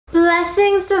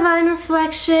Blessings, Divine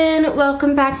Reflection!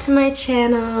 Welcome back to my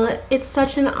channel. It's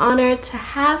such an honor to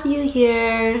have you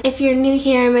here. If you're new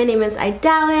here, my name is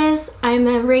Idalis. I'm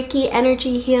a Reiki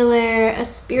energy healer, a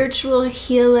spiritual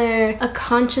healer, a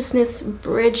consciousness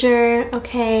bridger,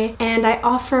 okay? And I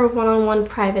offer one-on-one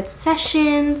private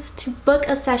sessions. To book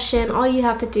a session, all you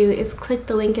have to do is click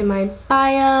the link in my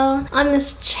bio. On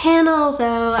this channel,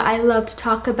 though, I love to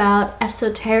talk about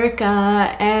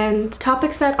esoterica and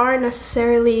topics that aren't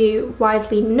necessarily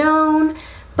widely known,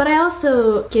 but I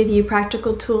also give you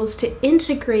practical tools to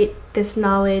integrate this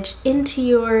knowledge into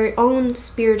your own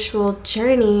spiritual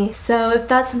journey. So if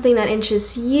that's something that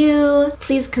interests you,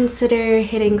 please consider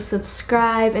hitting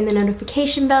subscribe and the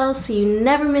notification bell so you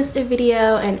never miss a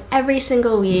video, and every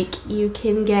single week you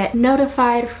can get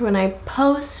notified for when I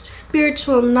post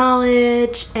spiritual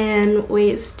knowledge and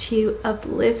ways to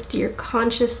uplift your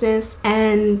consciousness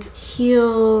and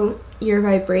heal your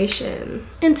vibration.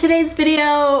 In today's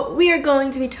video, we are going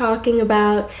to be talking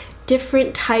about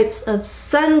different types of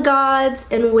sun gods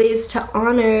and ways to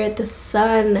honor the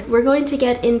sun. We're going to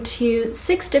get into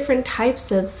 6 different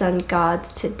types of sun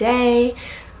gods today.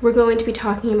 We're going to be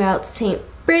talking about Saint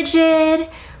Brigid.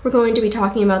 We're going to be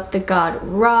talking about the god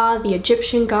Ra, the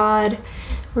Egyptian god.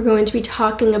 We're going to be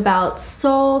talking about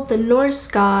Sol, the Norse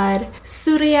god,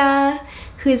 Surya,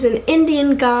 who is an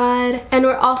Indian god, and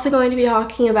we're also going to be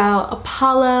talking about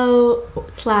Apollo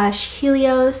 /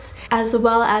 Helios, as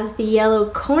well as the yellow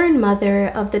corn mother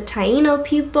of the Taino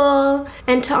people.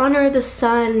 And to honor the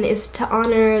sun is to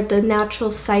honor the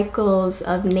natural cycles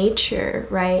of nature,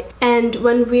 right? And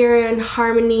when we're in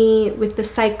harmony with the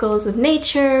cycles of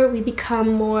nature, we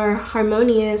become more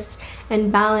harmonious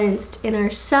and balanced in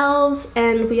ourselves,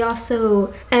 and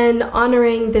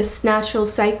honoring this natural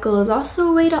cycle is also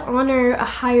a way to honor a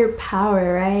higher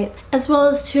power, right? As well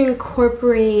as to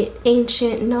incorporate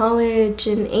ancient knowledge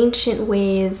and ancient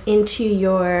ways into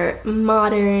your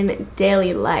modern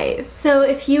daily life. So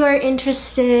if you are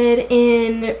interested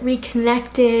in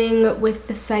reconnecting with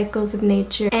the cycles of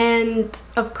nature and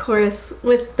of course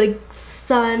with the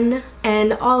sun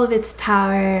and all of its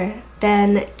power,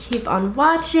 then keep on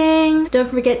watching.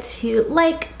 Don't forget to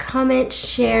like, comment,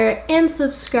 share, and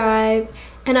subscribe,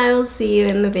 and I will see you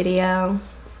in the video.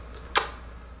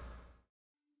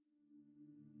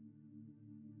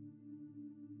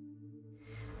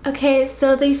 Okay,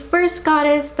 so the first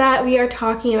goddess that we are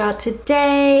talking about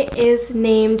today is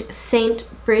named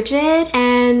Saint Brigid,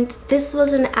 and this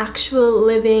was an actual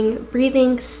living,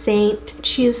 breathing saint.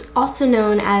 She is also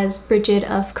known as Brigid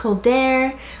of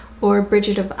Kildare or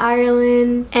Brigid of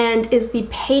Ireland, and is the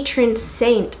patron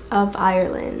saint of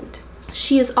Ireland.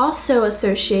 She is also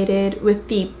associated with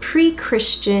the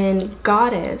pre-Christian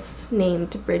goddess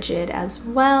named Brigid as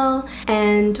well,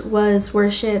 and was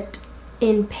worshipped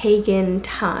in pagan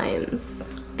times.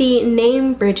 The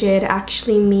name Brigid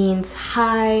actually means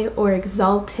high or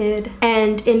exalted,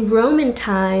 and in Roman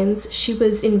times she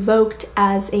was invoked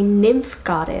as a nymph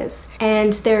goddess,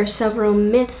 and there are several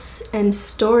myths and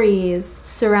stories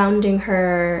surrounding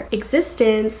her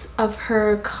existence of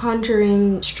her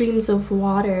conjuring streams of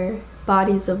water,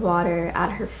 bodies of water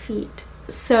at her feet.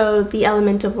 So the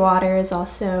element of water is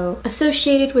also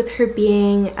associated with her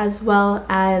being, as well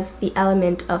as the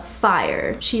element of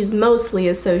fire. She is mostly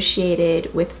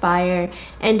associated with fire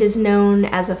and is known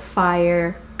as a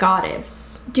fire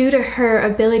goddess. Due to her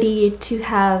ability to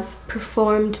have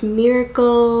performed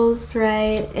miracles,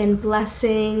 right, and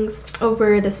blessings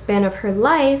over the span of her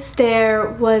life, there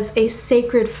was a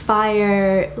sacred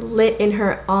fire lit in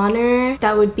her honor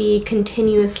that would be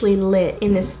continuously lit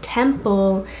in this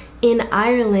temple in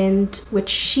Ireland, which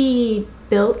she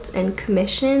built and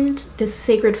commissioned. This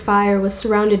sacred fire was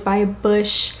surrounded by a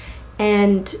bush,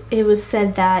 and it was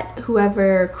said that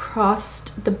whoever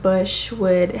crossed the bush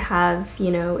would have, you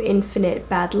know, infinite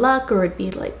bad luck or would be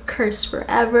like cursed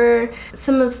forever.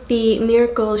 Some of the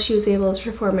miracles she was able to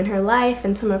perform in her life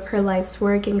and some of her life's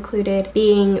work included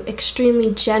being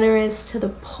extremely generous to the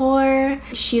poor.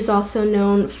 She's also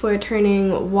known for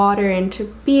turning water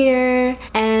into beer,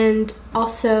 and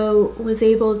also was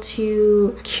able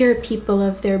to cure people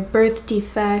of their birth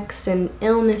defects and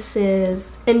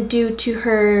illnesses. And due to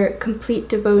her complete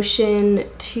devotion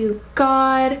to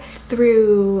God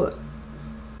through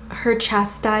her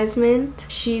chastisement,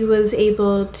 she was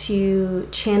able to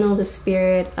channel the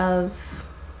spirit of,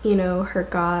 you know, her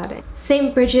god.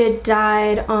 Saint Brigid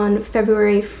died on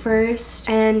February 1st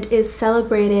and is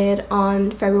celebrated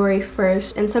on February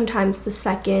 1st and sometimes the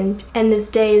 2nd, and this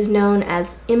day is known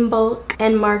as Imbolc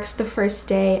and marks the first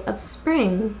day of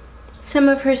spring. Some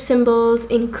of her symbols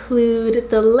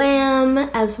include the lamb,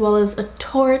 as well as a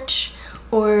torch,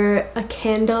 or a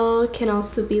candle can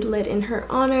also be lit in her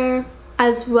honor,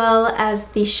 as well as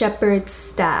the shepherd's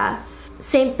staff.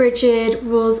 Saint Brigid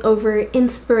rules over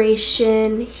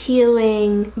inspiration,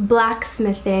 healing,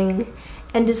 blacksmithing,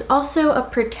 and is also a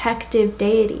protective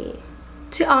deity.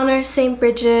 To honor Saint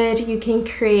Brigid, you can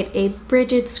create a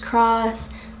Brigid's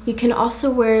cross. You can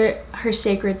also wear her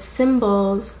sacred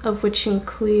symbols, of which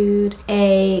include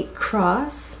a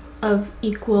cross of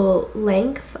equal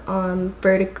length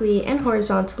vertically and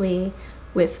horizontally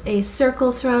with a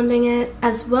circle surrounding it,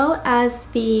 as well as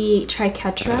the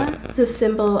triquetra, the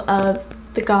symbol of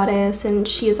the goddess, and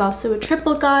she is also a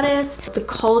triple goddess. The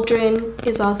cauldron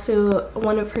is also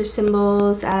one of her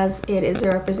symbols, as it is a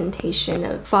representation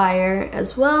of fire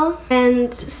as well.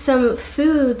 And some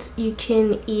foods you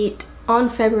can eat on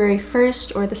February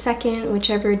 1st or the 2nd,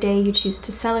 whichever day you choose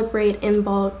to celebrate in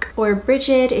bulk, or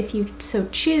Brigid if you so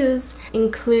choose,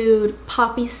 include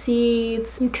poppy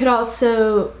seeds. You could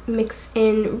also mix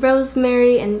in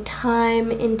rosemary and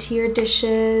thyme into your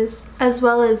dishes, as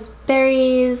well as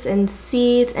berries and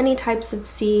seeds, any types of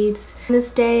seeds.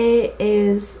 This day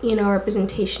is, a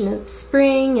representation of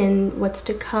spring and what's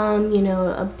to come,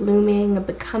 a blooming, a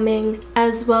becoming,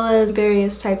 as well as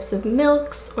various types of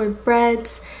milks or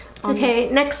breads. Okay,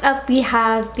 next up we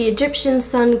have the Egyptian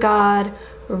sun god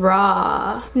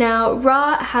Ra. Now,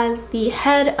 Ra has the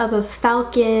head of a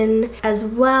falcon, as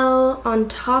well on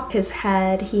top his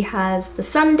head he has the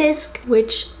sun disk,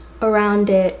 which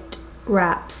around it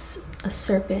wraps a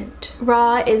serpent.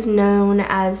 Ra is known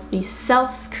as the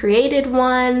self-created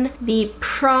one, the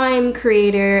prime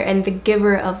creator and the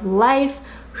giver of life,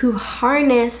 who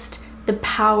harnessed the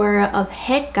power of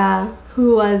Heka,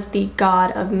 who was the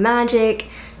god of magic,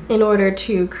 in order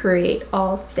to create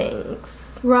all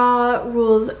things. Ra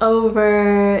rules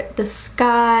over the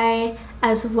sky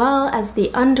as well as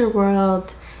the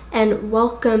underworld and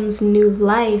welcomes new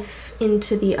life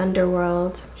into the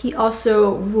underworld. He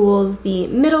also rules the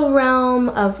middle realm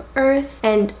of earth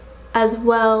and as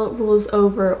well rules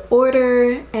over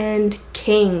order and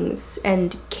kings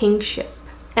and kingship.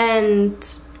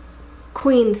 And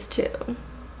queens too,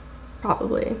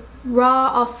 probably. Ra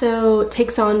also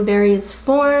takes on various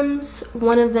forms,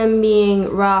 one of them being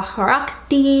Ra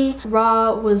Harakti.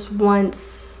 Ra was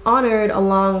once honored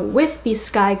along with the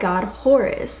sky god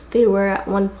Horus. They were at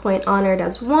one point honored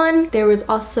as one. There was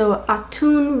also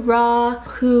Atun Ra,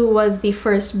 who was the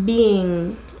first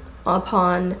being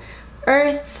upon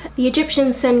Earth. The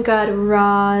Egyptian sun god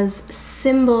Ra's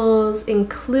symbols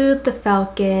include the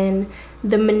falcon,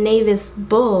 the Menavis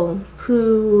bull,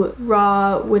 who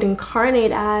Ra would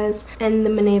incarnate as, and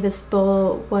the Menavis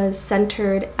bull was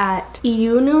centered at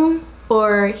Iunu,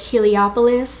 or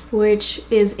Heliopolis, which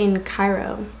is in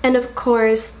Cairo. And of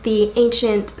course, the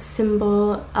ancient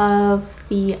symbol of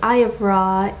the Eye of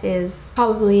Ra is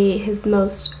probably his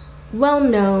most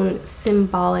well-known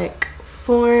symbolic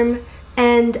form,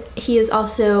 and he is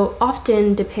also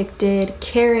often depicted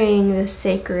carrying the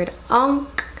sacred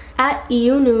Ankh. At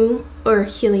Iunu, or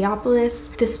Heliopolis,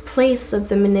 this place of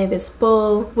the Menavis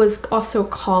bull was also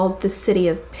called the City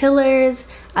of Pillars,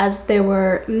 as there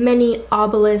were many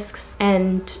obelisks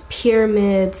and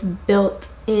pyramids built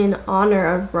in honor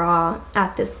of Ra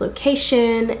at this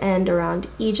location and around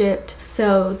Egypt.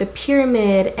 So the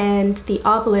pyramid and the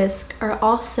obelisk are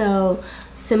also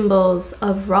symbols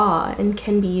of Ra and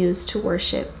can be used to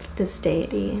worship this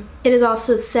deity. It is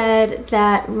also said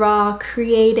that Ra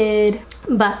created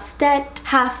Bastet,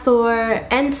 Hathor,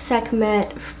 and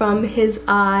Sekhmet from his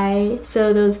eye.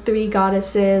 So those three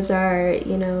goddesses are,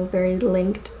 very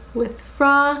linked with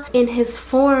Ra. In his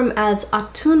form as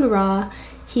Atun Ra,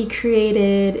 he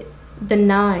created the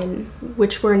 9,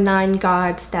 which were 9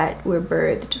 gods that were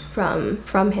birthed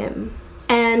from him.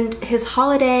 And his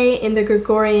holiday in the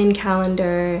Gregorian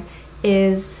calendar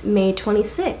is May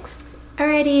 26th.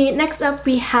 Alrighty, next up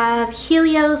we have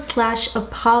Helios /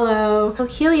 Apollo. So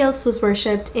Helios was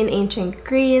worshipped in ancient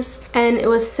Greece, and it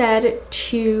was said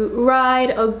to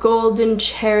ride a golden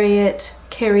chariot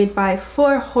carried by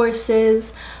 4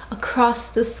 horses across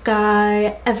the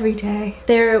sky every day.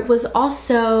 There was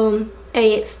also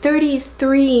a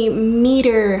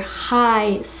 33-meter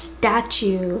high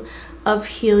statue of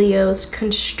Helios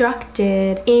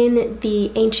constructed in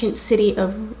the ancient city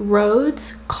of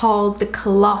Rhodes, called the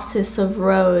Colossus of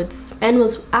Rhodes, and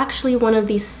was actually one of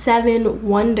the 7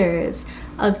 wonders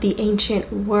of the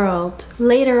ancient world.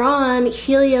 Later on,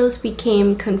 Helios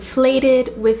became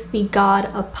conflated with the god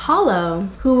Apollo,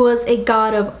 who was a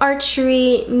god of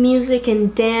archery, music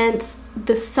and dance,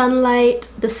 the sunlight,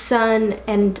 the sun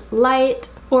and light,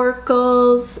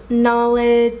 oracles,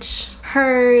 knowledge,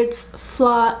 herds,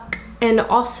 flock, and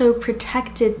also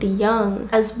protected the young,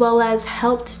 as well as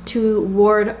helped to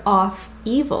ward off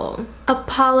evil.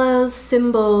 Apollo's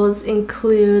symbols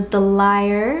include the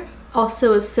lyre,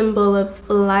 also a symbol of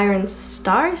lyre and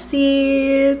star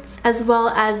seeds, as well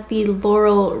as the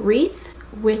laurel wreath,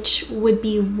 which would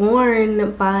be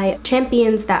worn by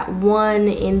champions that won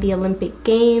in the Olympic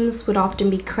Games, would often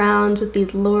be crowned with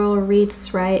these laurel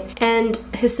wreaths, right? And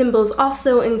his symbols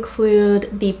also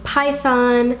include the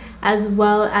python as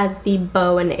well as the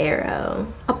bow and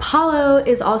arrow. Apollo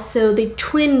is also the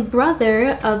twin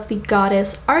brother of the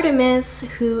goddess Artemis,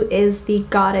 who is the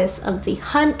goddess of the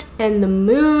hunt and the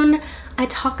moon. I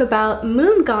talk about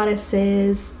moon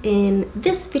goddesses in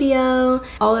this video,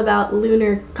 all about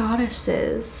lunar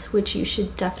goddesses, which you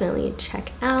should definitely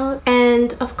check out.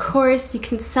 And of course, you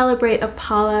can celebrate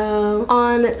Apollo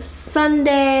on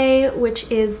Sunday, which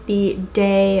is the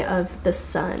day of the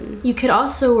sun. You could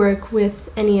also work with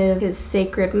any of his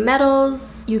sacred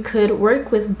metals. You could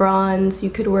work with bronze, you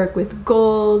could work with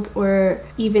gold, or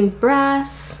even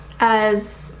brass,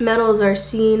 as metals are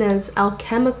seen as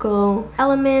alchemical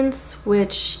elements,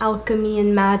 which alchemy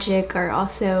and magic are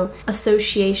also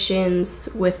associations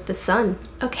with the sun.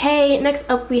 Okay, next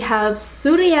up we have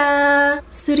Surya.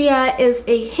 Surya is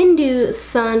a Hindu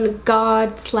sun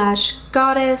god slash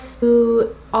goddess who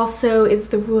also is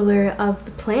the ruler of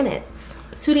the planets.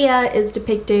 Surya is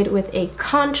depicted with a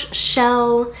conch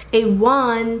shell, a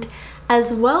wand,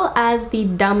 as well as the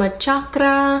Dhamma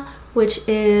chakra, which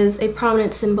is a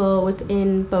prominent symbol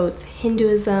within both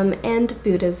Hinduism and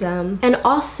Buddhism, and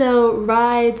also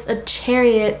rides a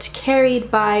chariot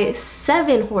carried by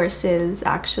 7 horses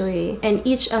actually, and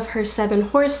each of her 7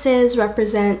 horses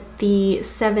represent the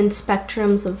 7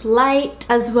 spectrums of light,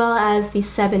 as well as the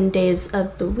 7 days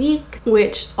of the week,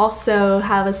 which also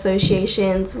have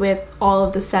associations with all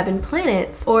of the 7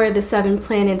 planets, or the 7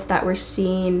 planets that were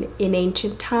seen in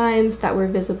ancient times that were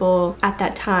visible at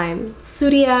that time.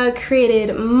 Surya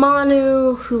created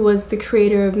Manu, who was the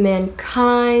creator of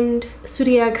mankind.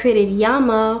 Surya created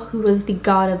Yama, who was the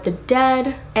god of the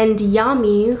dead, and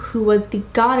Yami, who was the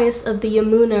goddess of the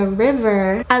Yamuna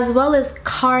river, as well as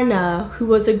Karna, who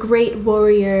was a great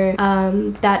warrior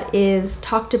that is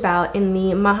talked about in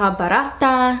the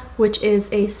Mahabharata, which is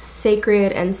a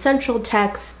sacred and central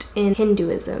text in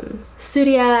Hinduism.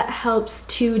 Surya helps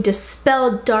to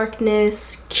dispel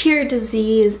darkness, cure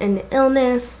disease and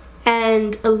illness,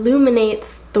 and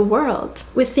illuminates the world.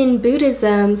 Within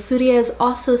Buddhism, Surya is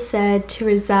also said to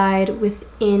reside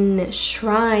within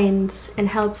shrines and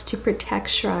helps to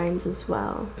protect shrines as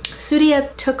well.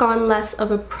 Surya took on less of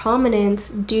a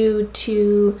prominence due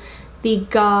to the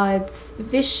gods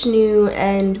Vishnu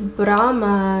and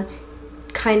Brahma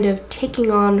kind of taking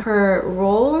on her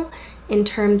role in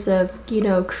terms of, you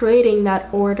know, creating that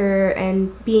order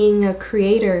and being a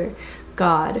creator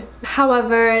god.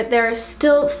 However, there are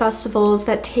still festivals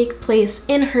that take place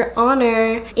in her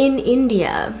honor in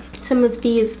India. Some of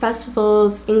these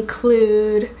festivals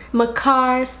include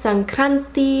Makar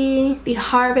Sankranti, the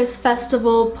Harvest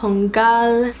Festival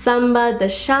Pongal, Samba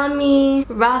Dashami,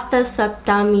 Ratha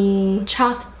Saptami,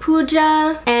 Chath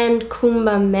Puja, and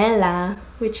Kumbh Mela,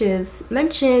 which is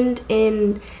mentioned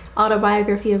in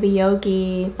Autobiography of a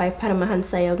Yogi by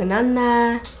Paramahansa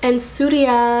Yogananda. And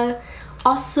Surya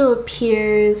also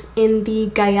appears in the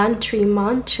Gayatri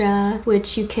mantra,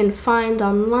 which you can find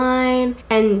online,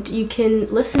 and you can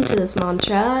listen to this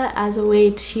mantra as a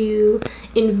way to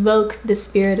invoke the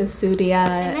spirit of Surya.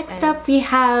 And next up we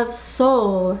have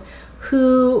Sol,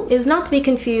 who is not to be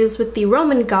confused with the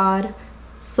Roman god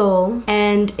Sol,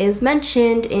 and is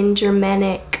mentioned in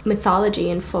Germanic mythology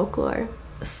and folklore.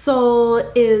 Sol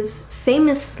is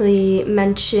famously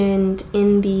mentioned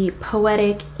in the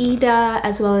poetic Edda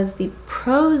as well as the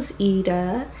prose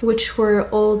Edda, which were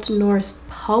Old Norse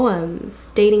poems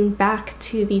dating back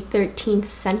to the 13th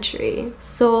century.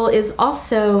 Sol is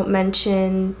also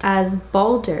mentioned as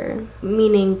Balder,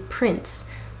 meaning prince,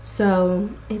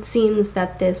 so it seems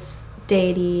that this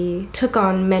deity took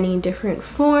on many different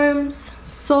forms.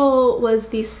 Sol was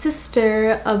the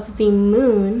sister of the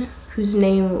moon, whose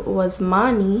name was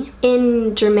Mani.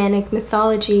 In Germanic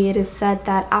mythology, it is said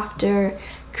that after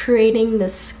creating the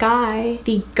sky,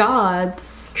 the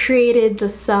gods created the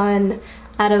sun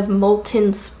out of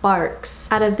molten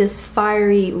sparks, out of this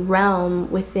fiery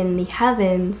realm within the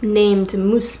heavens named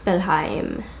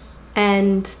Muspelheim,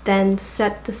 and then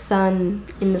set the sun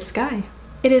in the sky.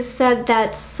 It is said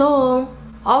that Sol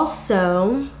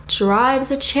also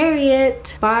drives a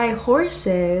chariot by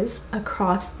horses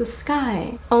across the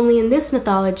sky. Only in this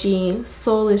mythology,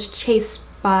 Sol is chased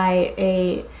by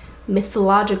a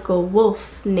mythological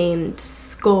wolf named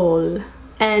Skoll.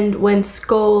 And when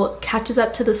Skull catches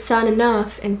up to the sun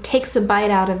enough and takes a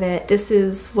bite out of it, this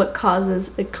is what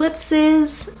causes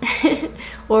eclipses,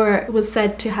 or was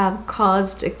said to have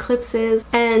caused eclipses.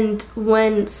 And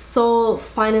when Soul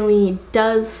finally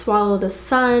does swallow the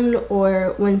sun,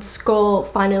 or when Skull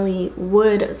finally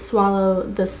would swallow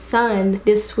the sun,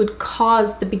 this would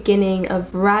cause the beginning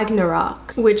of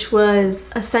Ragnarok, which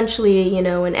was essentially, you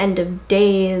know, an end of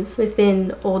days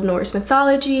within Old Norse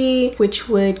mythology, which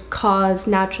would cause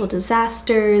natural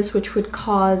disasters, which would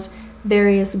cause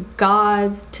various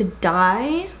gods to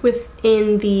die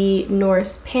within the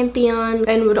Norse pantheon,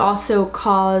 and would also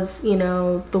cause, you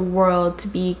know, the world to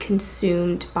be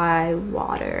consumed by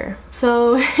water.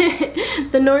 So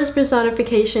the Norse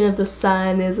personification of the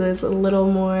sun is a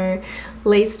little more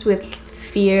laced with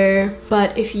fear,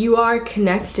 but if you are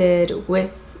connected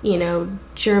with, you know,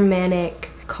 Germanic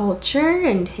culture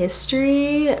and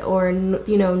history, or,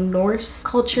 you know, Norse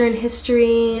culture and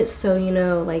history, so, you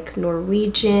know, like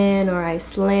Norwegian or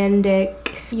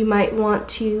Icelandic, you might want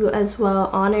to as well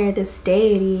honor this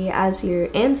deity as your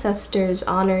ancestors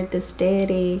honored this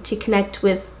deity, to connect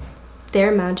with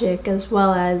their magic as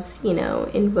well as, you know,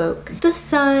 invoke the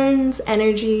sun's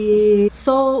energy.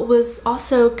 Soul was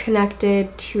also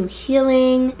connected to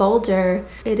healing. Balder,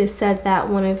 it is said that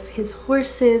one of his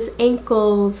horse's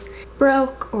ankles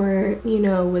broke, or, you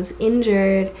know, was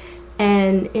injured,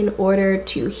 and in order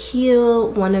to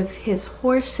heal one of his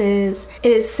horses,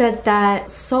 it is said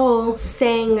that Soul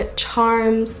sang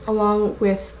charms along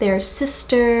with their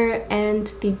sister, and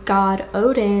the god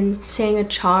Odin sang a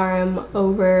charm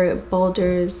over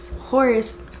Balder's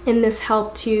horse, and this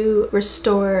helped to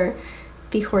restore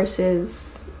the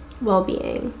horse's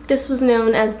well-being. This was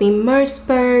known as the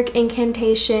Marsberg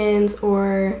incantations,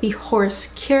 or the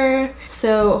horse cure.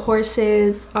 So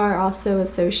horses are also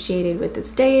associated with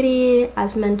this deity,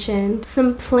 as mentioned.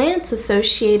 Some plants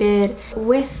associated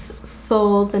with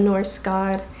Sol, the Norse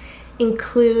god,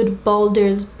 include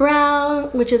Balder's brow,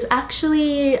 which is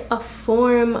actually a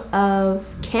form of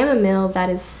chamomile that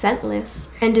is scentless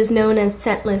and is known as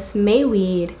scentless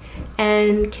mayweed,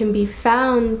 and can be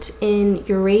found in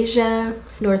Eurasia,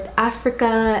 North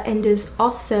Africa, and is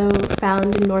also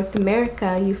found in North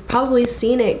America. You've probably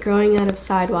seen it growing out of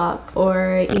sidewalks,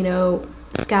 or, you know,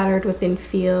 scattered within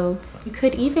fields. You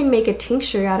could even make a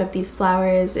tincture out of these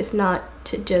flowers, if not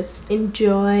to just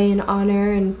enjoy and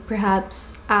honor, and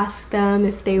perhaps ask them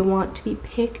if they want to be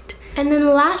picked. And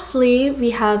then lastly,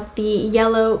 we have the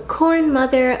yellow corn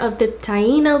mother of the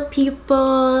Taino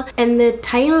people. And the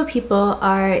Taino people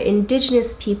are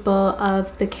indigenous people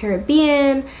of the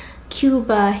Caribbean,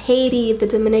 Cuba, Haiti, the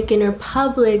Dominican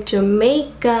Republic,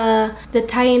 Jamaica. The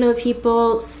Taino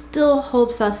people still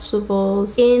hold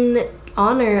festivals in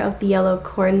honor of the yellow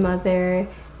corn mother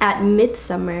at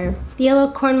midsummer. The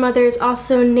yellow corn mother is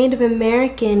also a Native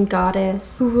American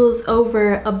goddess who rules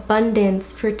over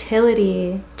abundance,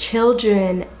 fertility,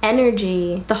 children,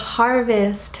 energy, the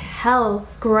harvest, health,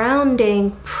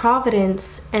 grounding,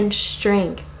 providence, and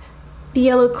strength. The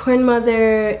yellow corn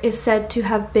mother is said to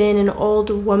have been an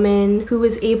old woman who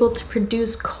was able to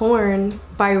produce corn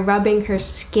by rubbing her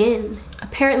skin.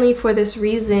 Apparently for this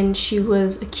reason, she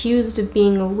was accused of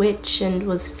being a witch and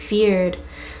was feared.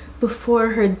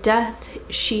 Before her death,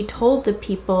 she told the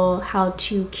people how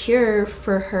to cure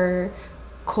for her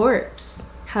corpse,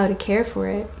 how to care for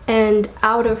it. And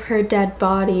out of her dead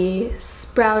body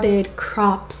sprouted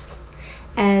crops,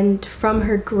 and from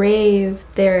her grave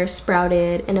there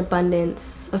sprouted an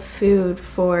abundance of food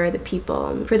for the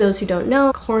people. For those who don't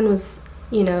know, corn was,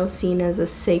 you know, seen as a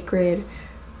sacred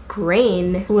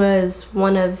grain, was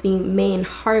one of the main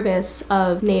harvests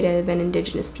of Native and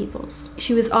Indigenous peoples.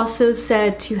 She was also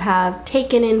said to have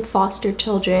taken in foster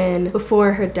children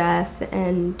before her death,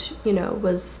 and, you know,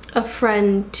 was a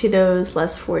friend to those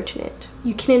less fortunate.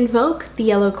 You can invoke the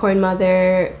yellow corn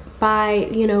mother by,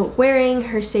 you know, wearing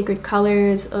her sacred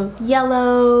colors of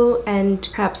yellow and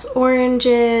perhaps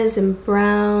oranges and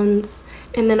browns.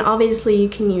 And then obviously you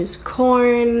can use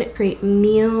corn, create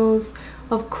meals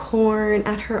of corn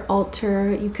at her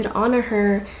altar. You could honor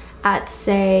her at,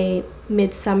 say,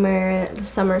 midsummer, the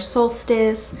summer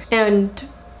solstice, and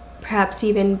perhaps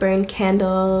even burn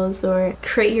candles or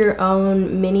create your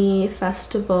own mini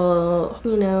festival,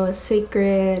 you know, a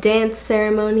sacred dance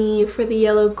ceremony for the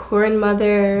yellow corn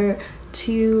mother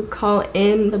to call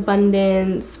in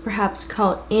abundance, perhaps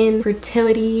call in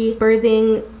fertility,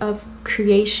 birthing of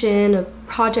creation, of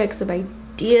projects, of ideas,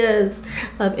 ideas,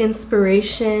 of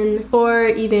inspiration, or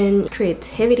even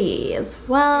creativity as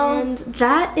well. And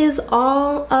that is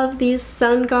all of these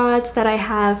sun gods that I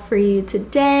have for you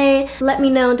today. Let me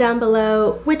know down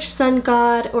below which sun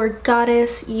god or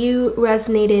goddess you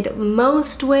resonated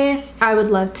most with. I would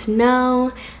love to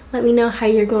know. Let me know how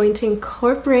you're going to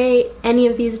incorporate any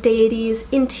of these deities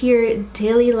into your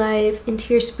daily life,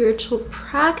 into your spiritual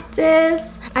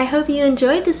practice. I hope you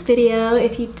enjoyed this video.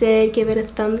 If you did, give it a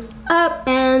thumbs up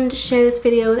and share this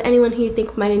video with anyone who you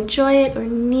think might enjoy it or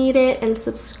need it, and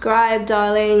subscribe,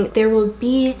 darling. There will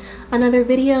be another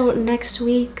video next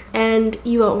week and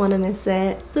you won't want to miss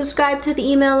it. Subscribe to the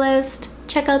email list,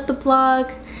 check out the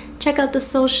blog, check out the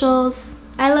socials.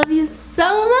 I love you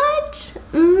so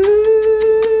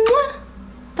much.